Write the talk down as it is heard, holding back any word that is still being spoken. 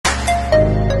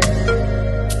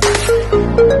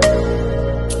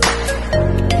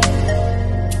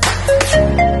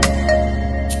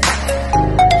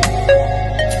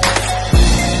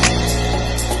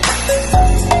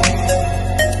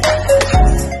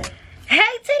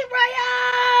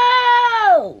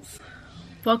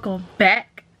Welcome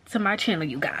back to my channel,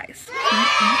 you guys. Welcome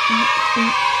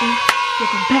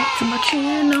back to my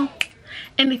channel.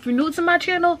 And if you're new to my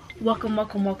channel, welcome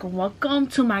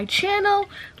to my channel.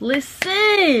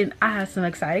 Listen, I have some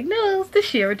exciting news to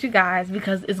share with you guys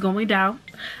because it's going down.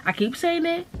 I keep saying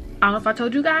it. I don't know if I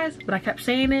told you guys, but I kept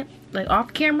saying it like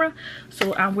off camera.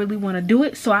 So I really want to do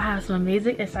it. So I have some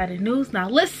amazing, exciting news. Now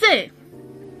listen.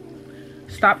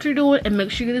 Stop what you're doing and make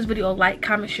sure you give this video a like,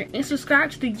 comment, share, and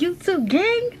subscribe to the YouTube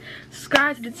gang.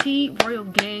 Subscribe to the T Royal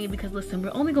gang because listen,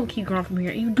 we're only gonna keep growing from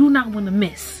here. And you do not want to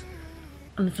miss.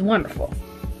 And it's wonderful.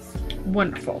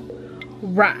 Wonderful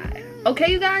ride.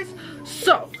 Okay, you guys?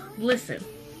 So, listen.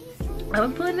 I've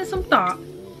been putting in some thought.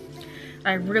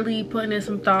 I really putting in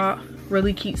some thought.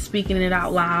 Really keep speaking it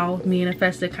out loud. Me and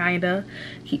Infested kinda.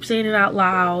 Keep saying it out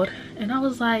loud. And I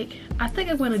was like, I think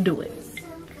I'm gonna do it.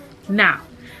 Now,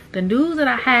 the news that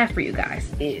I have for you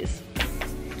guys is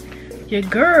your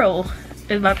girl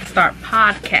is about to start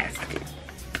podcasting.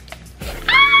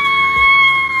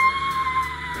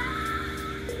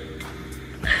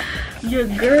 Your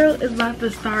girl is about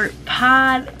to start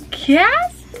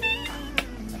podcasting.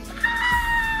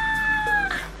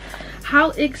 How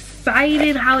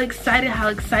excited,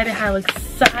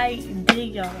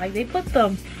 y'all. Like they put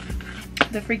the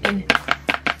freaking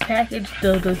package,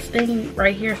 the thing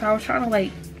right here. So I was trying to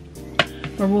like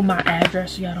remove my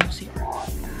address so y'all don't see it.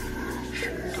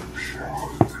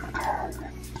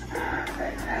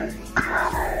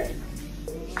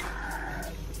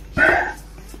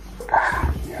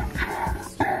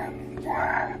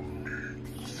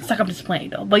 It's like I'm just playing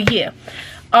though. But yeah.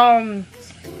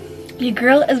 Your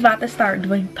girl is about to start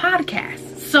doing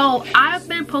podcasts. So I've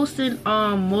been posting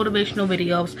motivational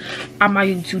videos on my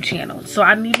YouTube channel. So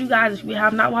I need you guys, if you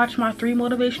have not watched my 3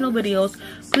 motivational videos,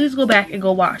 please go back and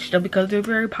go watch them because they're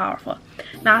very powerful.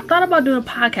 Now I thought about doing a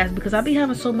podcast because I be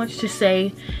having so much to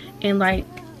say, and like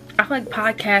I feel like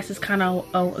podcast is kind of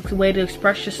a way to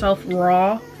express yourself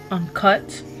raw,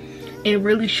 uncut, and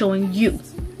really showing you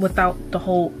without the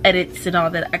whole edits and all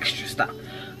that extra stuff.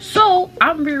 So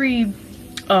I'm very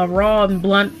raw and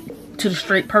blunt to the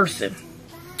straight person.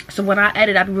 So when I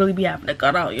edit, I'd really be having to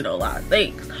cut out, you know, a lot of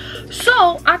things.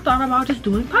 So I thought about just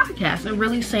doing podcasts and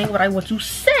really saying what I want to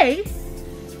say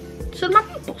to my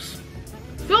peoples.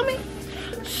 Feel me?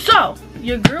 So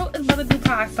your girl is about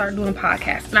to start doing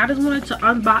podcasts. And I just wanted to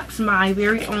unbox my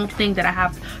very own thing that I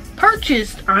have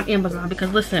purchased on Amazon.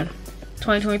 Because listen,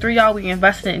 2023, y'all, we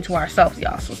invested into ourselves,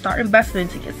 y'all. So start investing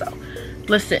into yourself.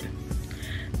 Listen,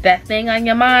 that thing on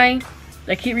your mind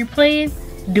that keep replaying,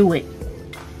 do it.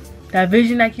 That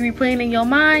vision that keep replaying in your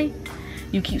mind,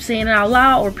 you keep saying it out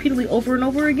loud or repeatedly over and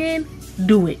over again,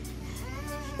 do it.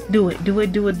 Do it, girl,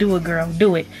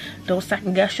 do it. Don't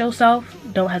second guess yourself.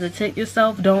 Don't hesitate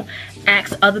yourself. Don't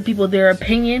ask other people their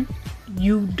opinion.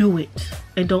 You do it.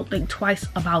 And don't think twice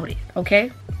about it,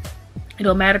 okay? It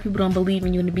don't matter if people don't believe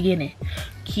in you in the beginning.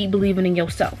 Keep believing in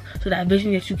yourself. So that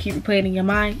vision that you keep replaying in your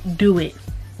mind, do it.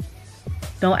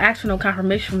 Don't ask for no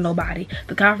confirmation from nobody.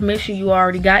 The confirmation you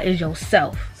already got is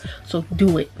yourself. So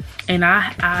do it. And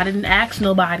I didn't ask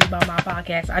nobody about my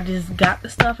podcast. I just got the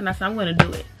stuff and I said I'm going to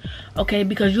do it. Okay?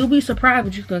 Because you'll be surprised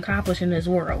what you can accomplish in this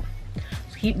world.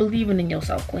 So keep believing in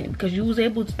yourself, queen. Because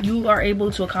you are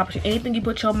able to accomplish anything you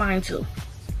put your mind to.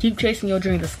 Keep chasing your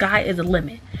dream. The sky is the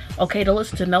limit. Okay? Don't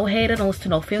listen to no hater. Don't listen to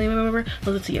no family member.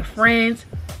 Don't listen to your friends.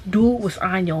 Do what's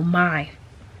on your mind.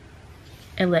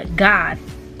 And let God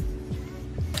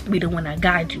be the one that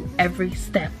guides you every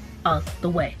step of the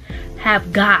way.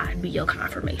 Have God be your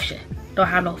confirmation. Don't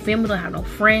have no family, don't have no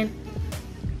friend.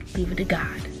 Leave it to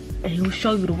God. And He will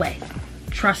show you the way.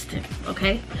 Trust Him,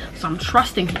 okay? So I'm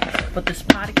trusting Him with this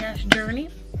podcast journey.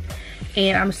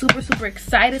 And I'm super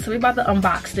excited. So we're about to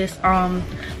unbox this.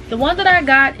 The one that I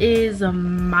got is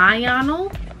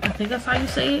Mayano. I think that's how you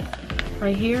say it.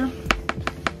 Right here.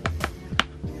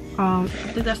 I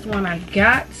think that's the one I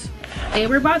got. And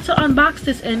we're about to unbox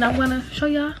this and I'm gonna show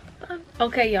y'all.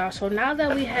 Okay, y'all, so now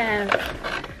that we have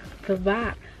the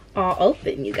box all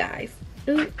open, you guys.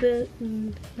 Now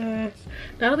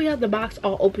that we have the box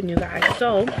all open, you guys,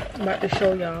 so I'm about to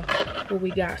show y'all what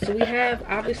we got. So we have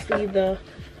obviously the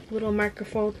little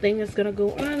microphone thing that's gonna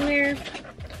go on there.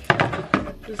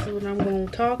 This is what I'm gonna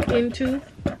talk into.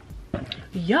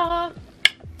 Y'all.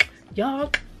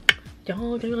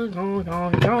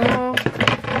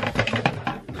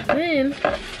 Then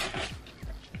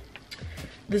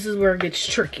this is where it gets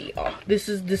tricky. Oh,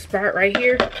 this part right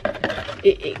here.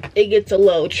 It gets a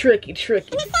little tricky.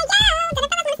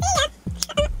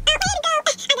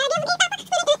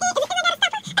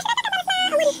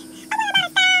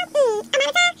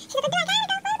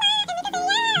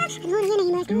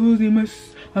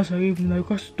 I saved my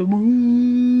customer.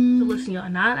 So listen, y'all,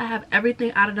 now that I have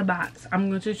everything out of the box, I'm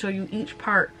going to show you each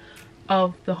part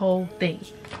of the whole thing.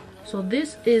 So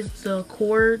this is the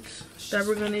cords that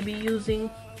we're going to be using.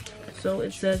 So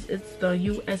it says it's the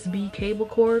USB cable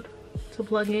cord to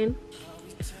plug in.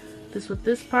 This what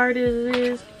this part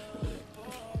is.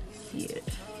 See it.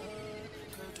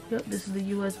 Yep, this is the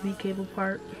USB cable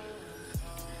part.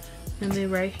 And then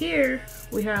right here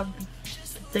we have the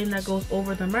thing that goes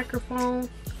over the microphone.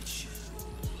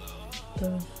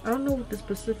 I don't know what this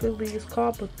specifically is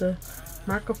called, but the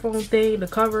microphone thing, the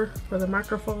cover for the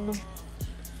microphone.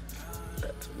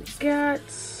 That's what we got.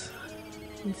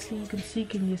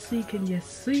 Can you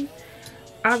see?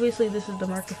 Obviously this is the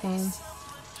microphone.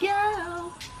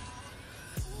 Yeah.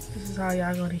 This is how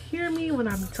y'all gonna hear me when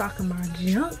I be talking my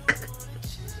junk.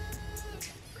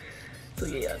 So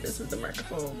yeah, this is the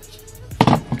microphone.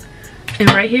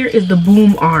 And right here is the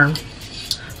boom arm.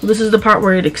 So this is the part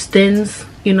where it extends,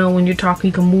 you know, when you're talking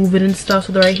you can move it and stuff.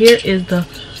 So right here is the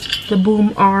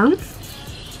boom arm.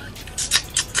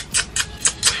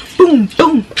 Boom,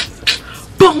 boom,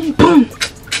 boom, boom.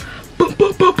 Boom,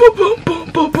 boom, boom, boom, boom,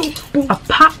 boom, boom, boom, boom. A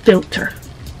pop filter.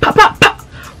 Pop, pop, pop.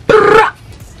 Brrrah.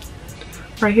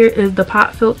 Right here is the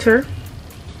pop filter.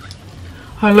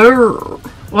 Hello.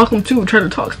 Welcome to Trader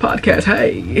Talks podcast.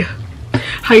 Hey.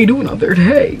 How you doing out there?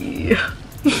 Hey.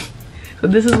 So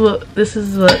this is what it's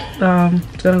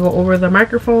gonna go over the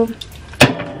microphone.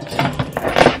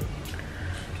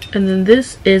 And then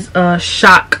this is a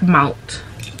shock mount.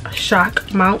 A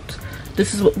shock mount.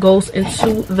 This is what goes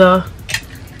into the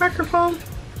microphone,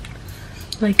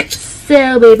 like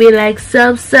so, baby, like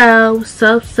so,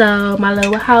 my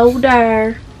little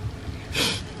holder.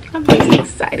 I'm really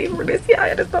excited for this, y'all.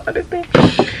 I just don't understand.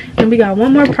 And we got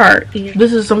one more part.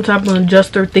 This is some type of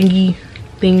adjuster thingy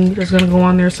thing that's gonna go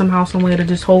on there somehow, some way to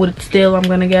just hold it still, I'm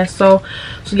gonna guess. So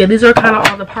yeah, these are kind of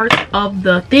all the parts of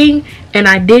the thing. And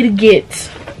I did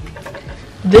get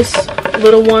this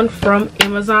little one from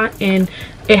Amazon, and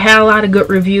it had a lot of good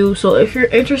reviews. So if you're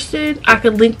interested, I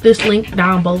could link this link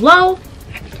down below.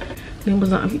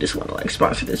 Amazon, if you just want to like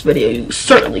sponsor this video, you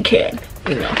certainly can.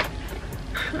 You know,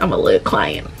 I'm a loyal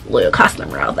client, loyal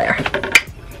customer out there.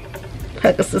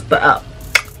 Hook a sister up.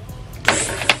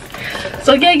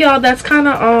 So yeah, y'all, that's kind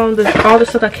of all the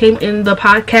stuff that came in the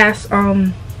podcast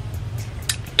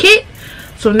kit.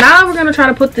 So now we're gonna try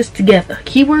to put this together.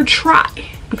 Keyword try,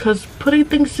 because putting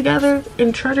things together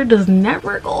in Treasure does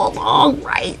never go along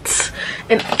right.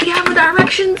 And we have the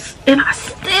directions, and I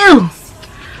still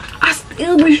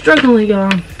be struggling,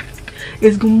 y'all.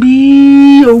 It's gonna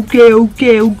be okay,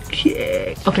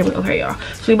 y'all.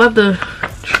 So we about to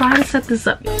try to set this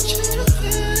up.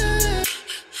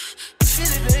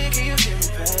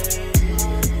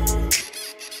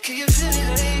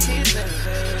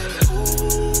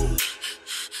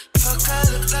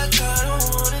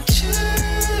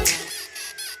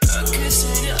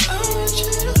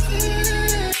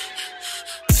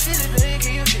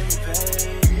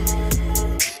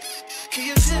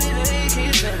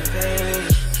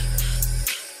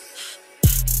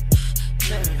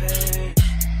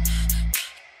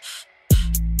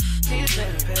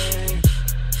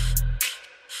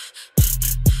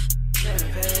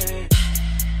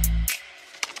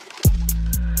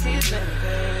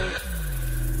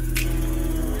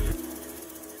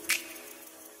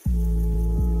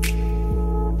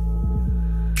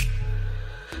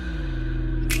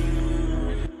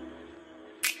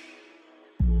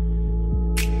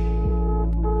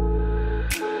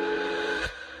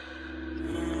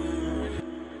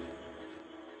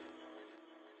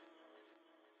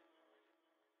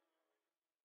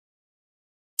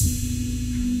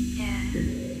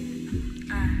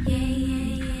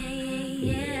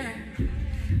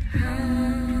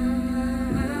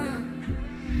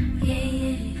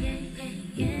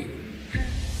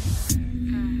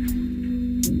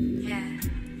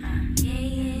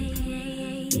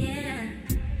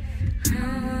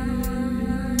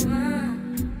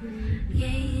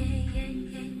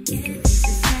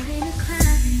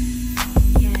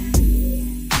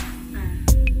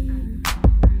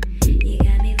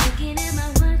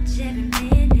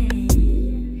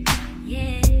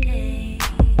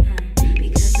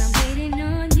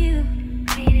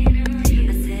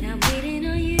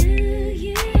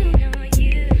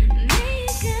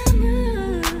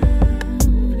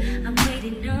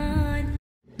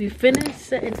 We finished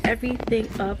setting everything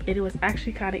up, and it was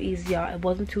actually kind of easy, y'all. It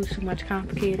wasn't too much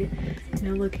complicated.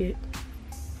 Now look at,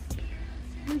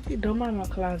 don't mind my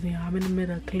closet, y'all. I'm in the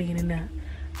middle of cleaning up.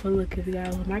 But look, we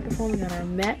got our microphone, we got our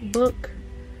MacBook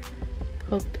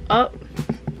hooked up,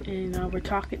 and we're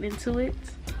talking into it.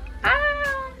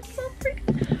 Ah!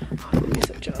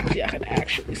 Yeah, I can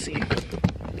actually see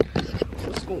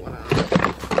what's going on.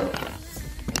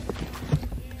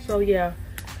 So yeah,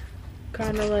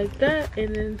 kind of like that.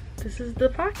 And then this is the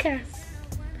podcast.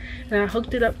 And I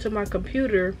hooked it up to my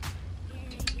computer.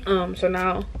 So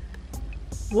now,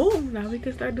 whoa, now we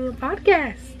can start doing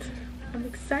podcasts. I'm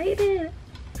excited.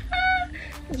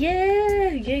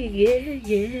 Yeah.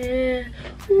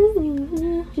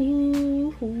 Ooh.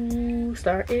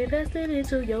 Start investing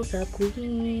into yourself,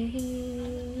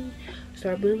 queen.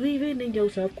 Start believing in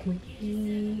yourself,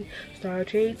 queen. Start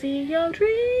chasing your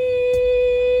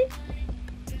dream.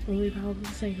 Only I was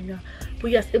saying, y'all.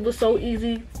 But yes, it was so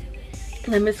easy,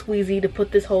 lemon squeezy, to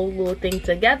put this whole little thing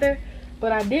together.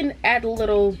 But I didn't add a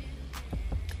little,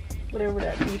 whatever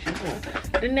that piece is on.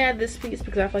 I didn't add this piece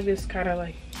because I feel like it's kind of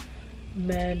like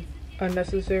mad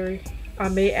unnecessary. I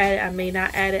may add it, I may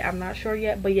not add it, I'm not sure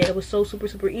yet. But yeah, it was so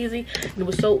super easy. And it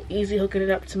was so easy hooking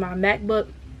it up to my MacBook.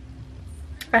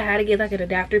 I had to get like an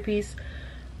adapter piece.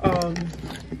 I'm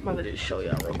gonna just show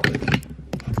y'all real quick.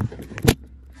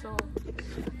 So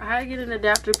I had to get an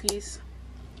adapter piece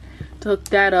to hook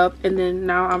that up, and then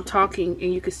now I'm talking,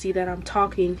 and you can see that I'm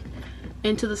talking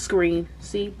into the screen.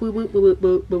 See, boop boop boop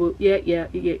boop boop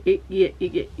boop.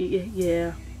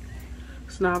 Yeah.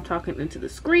 So now I'm talking into the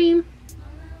screen.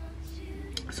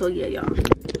 So yeah, y'all,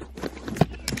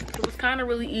 it was kind of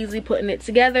really easy putting it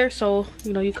together. So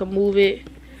you know, you can move it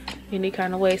any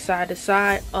kind of way, side to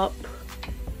side, up,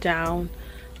 down,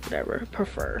 whatever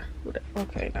prefer.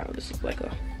 Okay, now this is like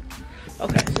a,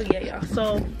 okay, so yeah, y'all,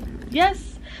 so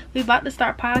yes, we about to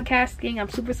start podcasting. I'm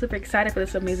super excited for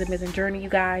this amazing journey, you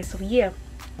guys. So yeah,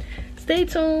 stay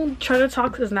tuned. Treasure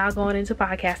Talks is now going into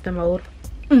podcasting mode.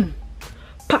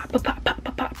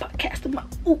 Podcasting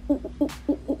mode.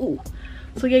 Ooh.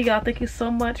 So yeah, y'all, thank you so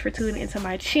much for tuning into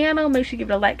my channel. Make sure you give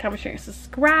it a like, comment, share, and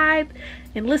subscribe.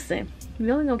 And listen,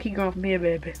 we only gonna keep growing from here,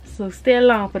 baby. So stay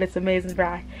along for this amazing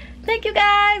ride. Thank you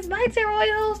guys. Bye,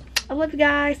 Royals. I love you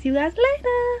guys. See you guys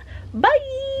later.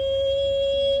 Bye.